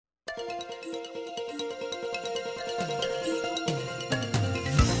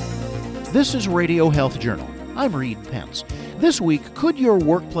This is Radio Health Journal. I'm Reed Pence. This week, could your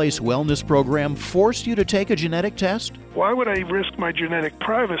workplace wellness program force you to take a genetic test? Why would I risk my genetic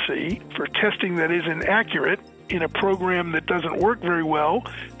privacy for testing that isn't accurate in a program that doesn't work very well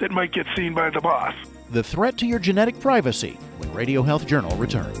that might get seen by the boss? The threat to your genetic privacy when Radio Health Journal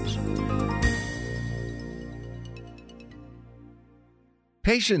returns.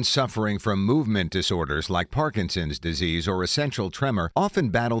 Patients suffering from movement disorders like Parkinson's disease or essential tremor often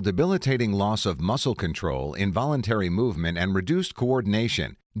battle debilitating loss of muscle control, involuntary movement, and reduced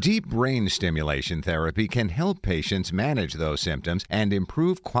coordination. Deep brain stimulation therapy can help patients manage those symptoms and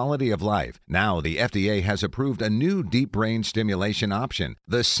improve quality of life. Now, the FDA has approved a new deep brain stimulation option,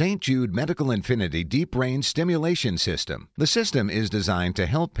 the St. Jude Medical Infinity Deep Brain Stimulation System. The system is designed to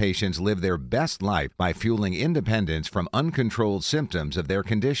help patients live their best life by fueling independence from uncontrolled symptoms of their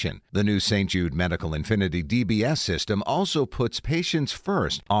condition. The new St. Jude Medical Infinity DBS system also puts patients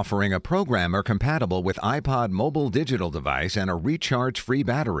first, offering a programmer compatible with iPod mobile digital device and a recharge-free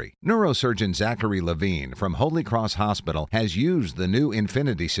battery. Neurosurgeon Zachary Levine from Holy Cross Hospital has used the new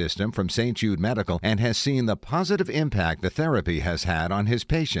Infinity system from St. Jude Medical and has seen the positive impact the therapy has had on his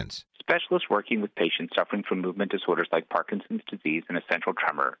patients. Specialists working with patients suffering from movement disorders like Parkinson's disease and essential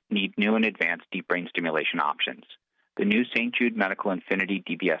tremor need new and advanced deep brain stimulation options. The new St. Jude Medical Infinity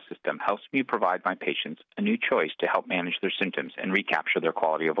DBS system helps me provide my patients a new choice to help manage their symptoms and recapture their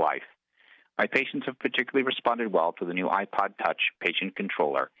quality of life. My patients have particularly responded well to the new iPod Touch patient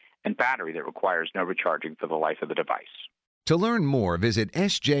controller and battery that requires no recharging for the life of the device. To learn more, visit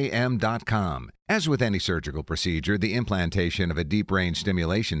sjm.com. As with any surgical procedure, the implantation of a deep brain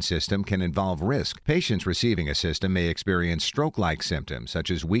stimulation system can involve risk. Patients receiving a system may experience stroke-like symptoms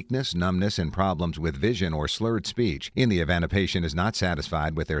such as weakness, numbness, and problems with vision or slurred speech. In the event a patient is not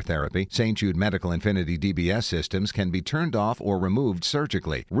satisfied with their therapy, St. Jude Medical Infinity DBS systems can be turned off or removed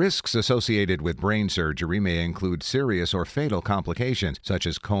surgically. Risks associated with brain surgery may include serious or fatal complications such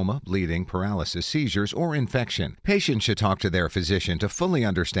as coma, bleeding, paralysis, seizures, or infection. Patients should talk to their physician to fully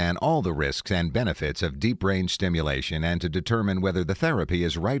understand all the risks and benefits of deep brain stimulation and to determine whether the therapy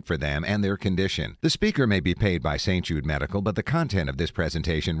is right for them and their condition. The speaker may be paid by St. Jude Medical, but the content of this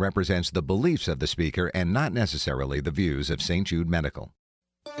presentation represents the beliefs of the speaker and not necessarily the views of St. Jude Medical.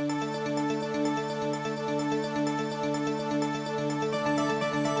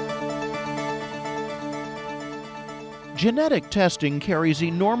 Genetic testing carries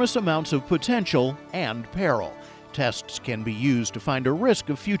enormous amounts of potential and peril. Tests can be used to find a risk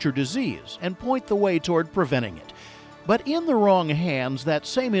of future disease and point the way toward preventing it. But in the wrong hands, that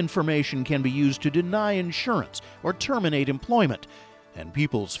same information can be used to deny insurance or terminate employment. And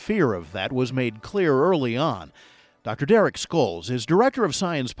people's fear of that was made clear early on. Dr. Derek Scholes is Director of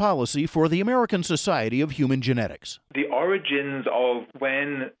Science Policy for the American Society of Human Genetics. The origins of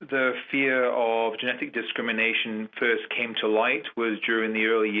when the fear of genetic discrimination first came to light was during the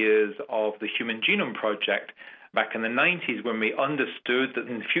early years of the Human Genome Project, back in the 90s, when we understood that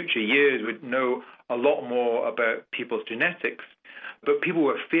in future years we'd know a lot more about people's genetics. But people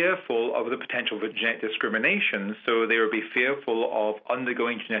were fearful of the potential for genetic discrimination, so they would be fearful of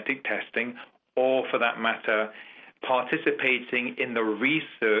undergoing genetic testing or, for that matter, participating in the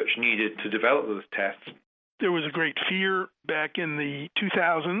research needed to develop those tests. There was a great fear back in the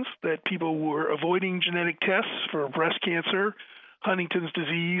 2000s that people were avoiding genetic tests for breast cancer, Huntington's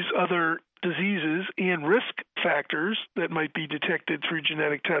disease, other diseases, and risk factors that might be detected through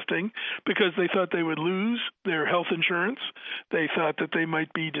genetic testing because they thought they would lose their health insurance. They thought that they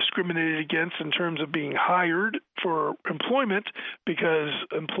might be discriminated against in terms of being hired for employment because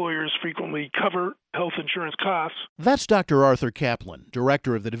employers frequently cover health insurance costs. That's Dr. Arthur Kaplan,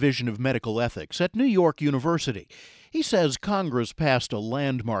 Director of the Division of Medical Ethics at New York University. He says Congress passed a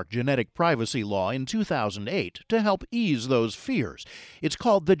landmark genetic privacy law in 2008 to help ease those fears. It's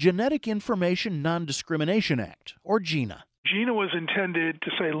called the Genetic Information Non-Discrimination Act, or GINA. GINA was intended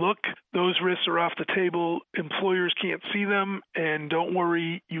to say, look, those risks are off the table, employers can't see them, and don't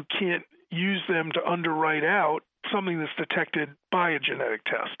worry, you can't use them to underwrite out something that's detected by a genetic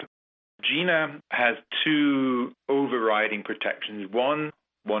test. GINA has two overriding protections. One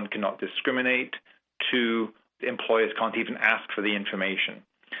cannot discriminate. Two, employers can't even ask for the information.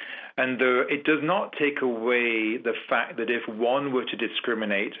 And it does not take away the fact that if one were to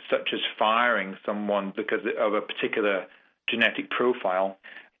discriminate, such as firing someone because of a particular genetic profile,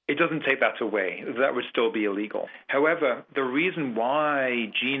 it doesn't take that away. That would still be illegal. However, the reason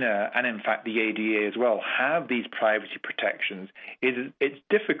why GINA, and in fact the ADA as well, have these privacy protections is it's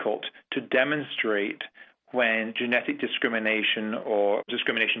difficult to demonstrate when genetic discrimination or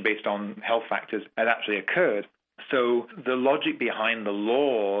discrimination based on health factors had actually occurred. So the logic behind the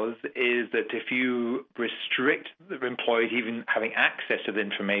laws is that if you restrict the employees even having access to the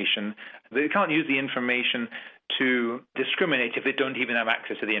information, they can't use the information to discriminate if they don't even have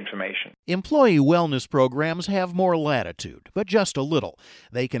access to the information. Employee wellness programs have more latitude, but just a little.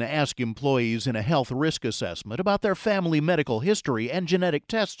 They can ask employees in a health risk assessment about their family medical history and genetic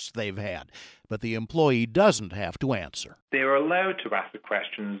tests they've had, but the employee doesn't have to answer. They are allowed to ask the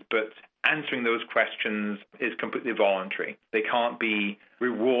questions, but answering those questions is completely voluntary. They can't be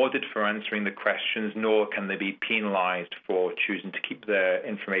rewarded for answering the questions, nor can they be penalized for choosing to keep their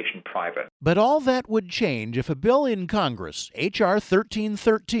information private. But all that would change if a bill in Congress, H.R.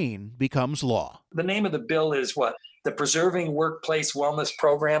 1313, becomes law. The name of the bill is what? The Preserving Workplace Wellness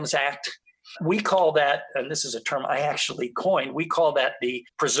Programs Act. We call that, and this is a term I actually coined, we call that the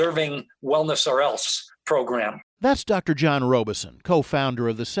Preserving Wellness or Else program. That's Dr. John Robeson, co-founder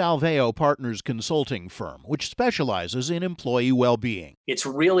of the Salveo Partners consulting firm, which specializes in employee well-being. It's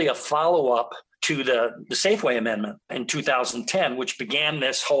really a follow-up to the Safeway Amendment in 2010, which began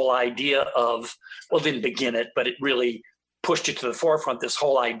this whole idea of, well, didn't begin it, but it really pushed it to the forefront, this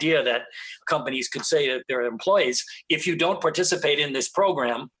whole idea that companies could say to their employees, if you don't participate in this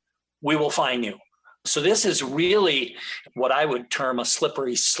program, we will fine you. So this is really what I would term a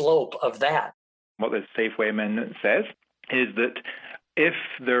slippery slope of that. What the Safeway Amendment says is that if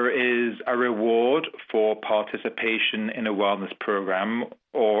there is a reward for participation in a wellness program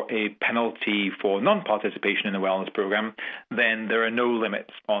or a penalty for non-participation in a wellness program, then there are no limits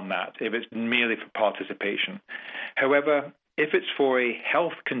on that if it's merely for participation. However, if it's for a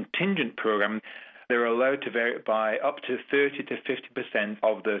health contingent program, they're allowed to vary by up to 30 to 50%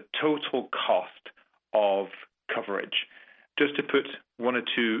 of the total cost of coverage. Just to put one or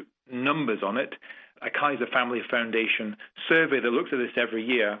two numbers on it, a Kaiser Family Foundation survey that looks at this every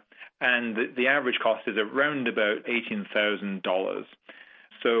year, and the average cost is around about $18,000.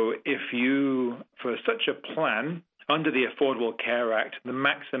 So if you, for such a plan, under the Affordable Care Act, the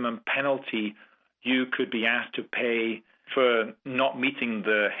maximum penalty you could be asked to pay for not meeting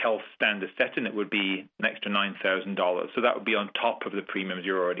the health standard set in it would be next to $9,000. So that would be on top of the premiums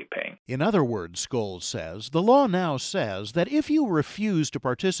you're already paying. In other words, Scholes says, the law now says that if you refuse to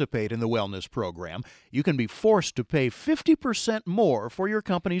participate in the wellness program, you can be forced to pay 50% more for your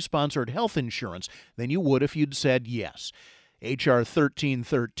company-sponsored health insurance than you would if you'd said yes. H.R.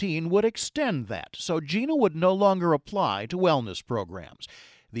 1313 would extend that, so GINA would no longer apply to wellness programs.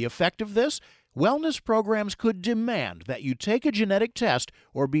 The effect of this? Wellness programs could demand that you take a genetic test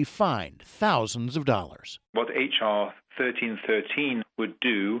or be fined thousands of dollars. What H.R. 1313 would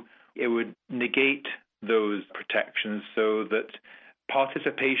do, it would negate those protections so that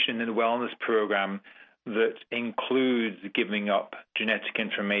participation in a wellness program that includes giving up genetic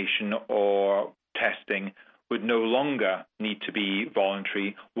information or testing would no longer need to be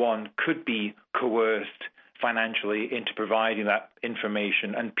voluntary. One could be coerced financially into providing that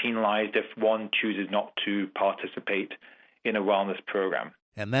information and penalized if one chooses not to participate in a wellness program.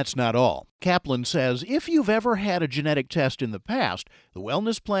 And that's not all. Kaplan says if you've ever had a genetic test in the past, the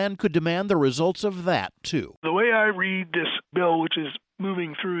wellness plan could demand the results of that, too. The way I read this bill, which is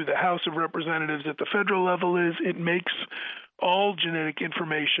moving through the House of Representatives at the federal level, is it makes all genetic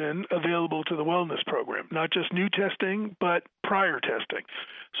information available to the wellness program, not just new testing, but prior testing.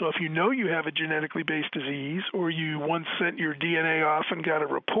 So if you know you have a genetically based disease, or you once sent your DNA off and got a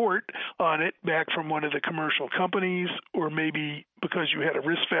report on it back from one of the commercial companies, or maybe because you had a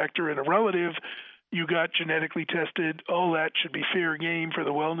risk factor in a relative, you got genetically tested, all that should be fair game for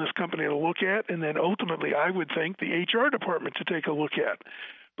the wellness company to look at, and then ultimately I would think the HR department to take a look at.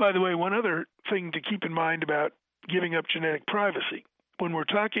 By the way, one other thing to keep in mind about giving up genetic privacy. When we're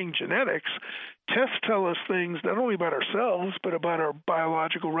talking genetics, tests tell us things not only about ourselves, but about our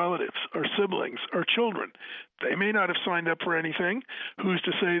biological relatives, our siblings, our children. They may not have signed up for anything. Who's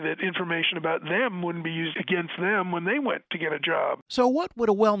to say that information about them wouldn't be used against them when they went to get a job? So what would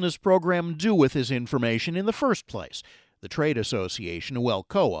a wellness program do with this information in the first place? The trade association,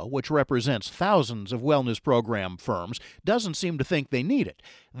 WellCOA, which represents thousands of wellness program firms, doesn't seem to think they need it.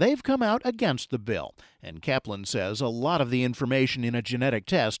 They've come out against the bill, and Kaplan says a lot of the information in a genetic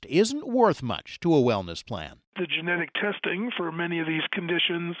test isn't worth much to a wellness plan. The genetic testing for many of these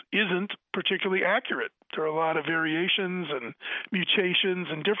conditions isn't particularly accurate. There are a lot of variations and mutations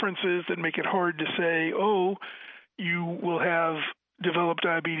and differences that make it hard to say, oh, you will have develop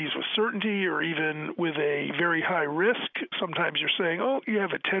diabetes with certainty or even with a very high risk. sometimes you're saying, oh, you have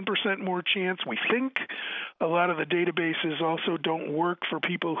a 10% more chance, we think. A lot of the databases also don't work for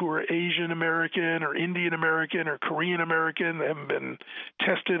people who are Asian American or Indian American or Korean American. They haven't been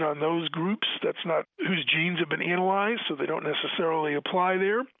tested on those groups. That's not whose genes have been analyzed, so they don't necessarily apply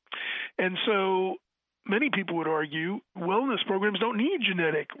there. And so many people would argue wellness programs don't need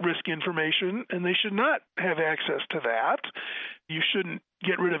genetic risk information, and they should not have access to that. You shouldn't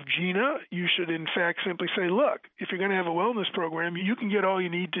get rid of GINA. You should, in fact, simply say, look, if you're going to have a wellness program, you can get all you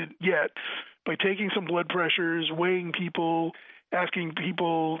need to get by taking some blood pressures, weighing people, asking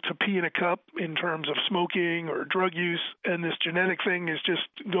people to pee in a cup in terms of smoking or drug use, and this genetic thing is just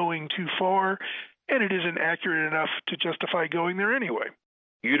going too far, and it isn't accurate enough to justify going there anyway.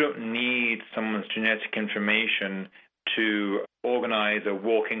 You don't need someone's genetic information to organize a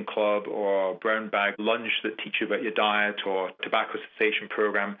walking club or a brown bag lunch that teach you about your diet or tobacco cessation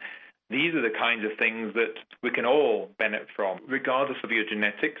program. These are the kinds of things that we can all benefit from. Regardless of your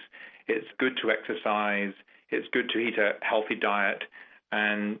genetics, it's good to exercise, it's good to eat a healthy diet,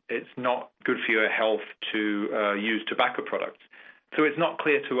 and it's not good for your health to use tobacco products. So it's not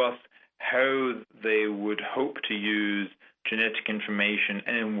clear to us how they would hope to use genetic information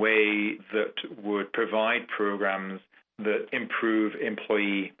in a way that would provide programs that improve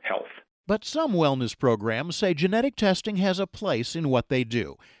employee health. But some wellness programs say genetic testing has a place in what they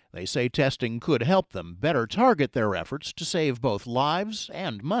do. They say testing could help them better target their efforts to save both lives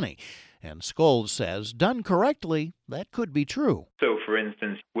and money. And Scholes says, done correctly, that could be true. So, for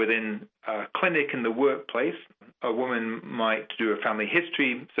instance, within a clinic in the workplace, a woman might do a family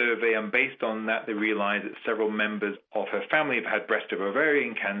history survey, and based on that, they realize that several members of her family have had breast or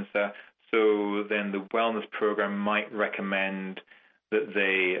ovarian cancer. So then the wellness program might recommend that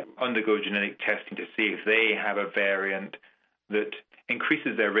they undergo genetic testing to see if they have a variant that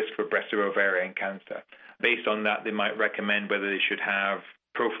increases their risk for breast or ovarian cancer. Based on that, they might recommend whether they should have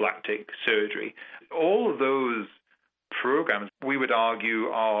prophylactic surgery. All of those programs, we would argue,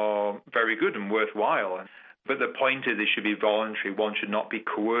 are very good and worthwhile. But the point is they should be voluntary. One should not be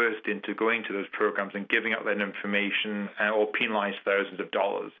coerced into going to those programs and giving up that information or penalized thousands of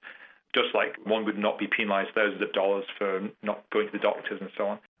dollars. Just like one would not be penalized thousands of dollars for not going to the doctors and so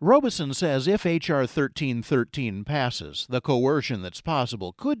on. Robeson says if H.R. 1313 passes, the coercion that's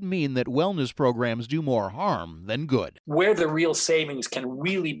possible could mean that wellness programs do more harm than good. Where the real savings can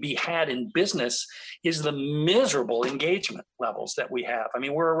really be had in business is the miserable engagement levels that we have. I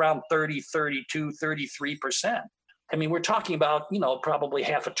mean, we're around 30, 32, 33%. I mean, we're talking about, probably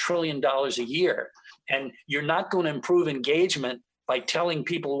 $500 billion a year. And you're not going to improve engagement by telling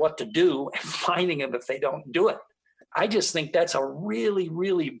people what to do and finding them if they don't do it. I just think that's a really,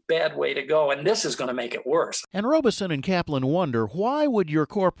 really bad way to go, and this is going to make it worse. And Robeson and Kaplan wonder, why would your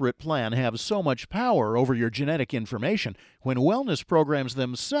corporate plan have so much power over your genetic information when wellness programs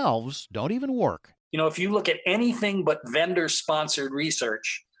themselves don't even work? If you look at anything but vendor-sponsored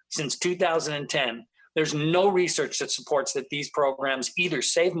research since 2010, there's no research that supports that these programs either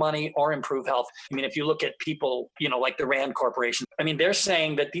save money or improve health. I mean, if you look at people, like the RAND Corporation, they're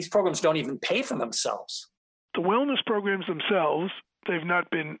saying that these programs don't even pay for themselves. The wellness programs themselves, they've not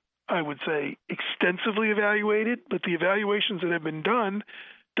been, I would say, extensively evaluated, but the evaluations that have been done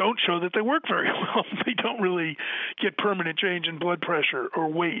don't show that they work very well. They don't really get permanent change in blood pressure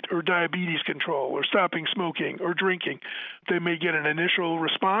or weight or diabetes control or stopping smoking or drinking. They may get an initial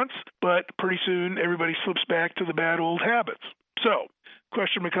response, but pretty soon everybody slips back to the bad old habits. So the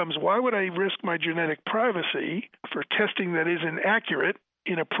question becomes, why would I risk my genetic privacy for testing that isn't accurate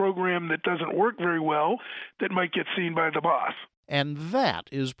in a program that doesn't work very well that might get seen by the boss? And that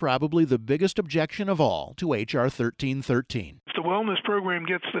is probably the biggest objection of all to H.R. 1313. If the wellness program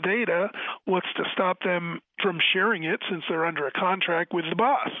gets the data, what's to stop them from sharing it since they're under a contract with the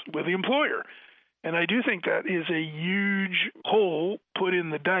boss, with the employer? And I do think that is a huge hole put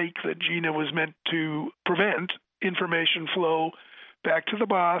in the dike that GINA was meant to prevent information flow back to the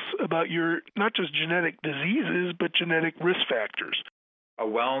boss about your not just genetic diseases, but genetic risk factors. A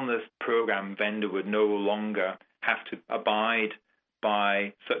wellness program vendor would no longer have to abide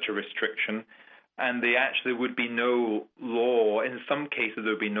by such a restriction, and there would be no law. In some cases,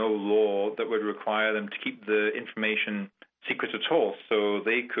 there would be no law that would require them to keep the information secret at all. So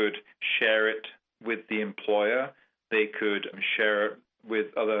they could share it with the employer, they could share it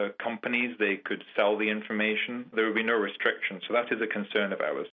with other companies, they could sell the information. There would be no restriction. So that is a concern of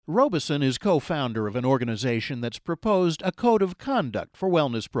ours. Robeson is co-founder of an organization that's proposed a code of conduct for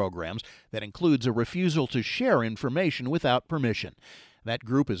wellness programs that includes a refusal to share information without permission. That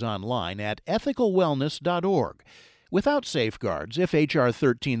group is online at ethicalwellness.org. Without safeguards, if H.R.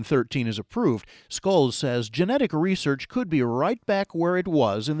 1313 is approved, Scholes says genetic research could be right back where it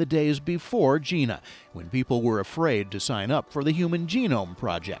was in the days before GINA, when people were afraid to sign up for the Human Genome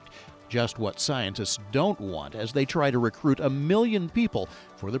Project. Just what scientists don't want as they try to recruit 1 million people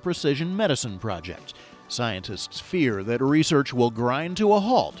for the Precision Medicine Project. Scientists fear that research will grind to a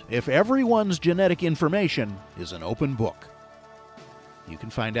halt if everyone's genetic information is an open book. You can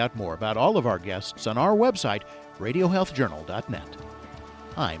find out more about all of our guests on our website, radiohealthjournal.net.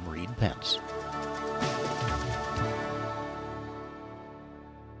 I'm Reed Pence.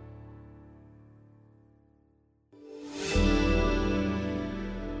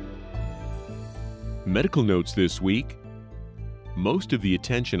 Medical notes this week. Most of the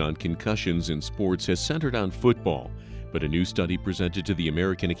attention on concussions in sports has centered on football, but a new study presented to the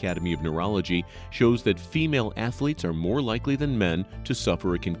American Academy of Neurology shows that female athletes are more likely than men to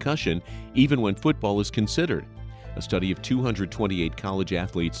suffer a concussion, even when football is considered. A study of 228 college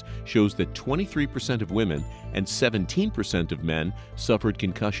athletes shows that 23% of women and 17% of men suffered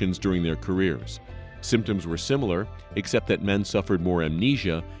concussions during their careers. Symptoms were similar, except that men suffered more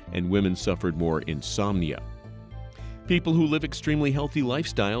amnesia and women suffered more insomnia. People who live extremely healthy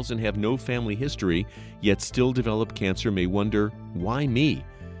lifestyles and have no family history, yet still develop cancer may wonder, why me?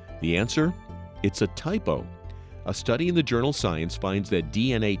 The answer? It's a typo. A study in the journal Science finds that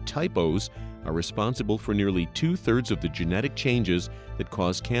DNA typos are responsible for nearly 2/3 of the genetic changes that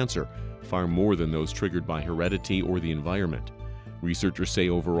cause cancer, far more than those triggered by heredity or the environment. Researchers say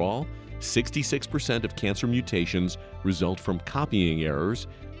overall, 66% of cancer mutations result from copying errors,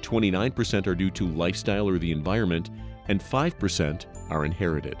 29% are due to lifestyle or the environment, and 5% are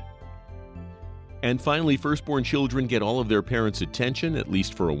inherited. And finally, firstborn children get all of their parents' attention, at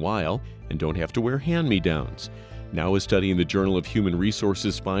least for a while, and don't have to wear hand-me-downs. Now, a study in the Journal of Human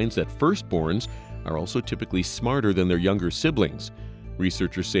Resources finds that firstborns are also typically smarter than their younger siblings.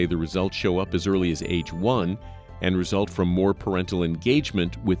 Researchers say the results show up as early as age 1 and result from more parental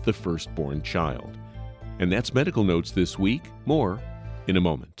engagement with the firstborn child. And that's Medical Notes this week. More in a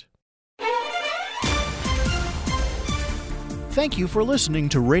moment. Thank you for listening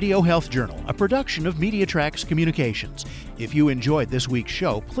to Radio Health Journal, a production of MediaTrax Communications. If you enjoyed this week's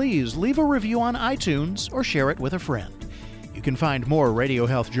show, please leave a review on iTunes or share it with a friend. You can find more Radio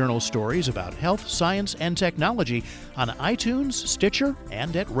Health Journal stories about health, science, and technology on iTunes, Stitcher,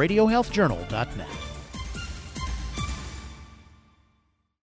 and at radiohealthjournal.net.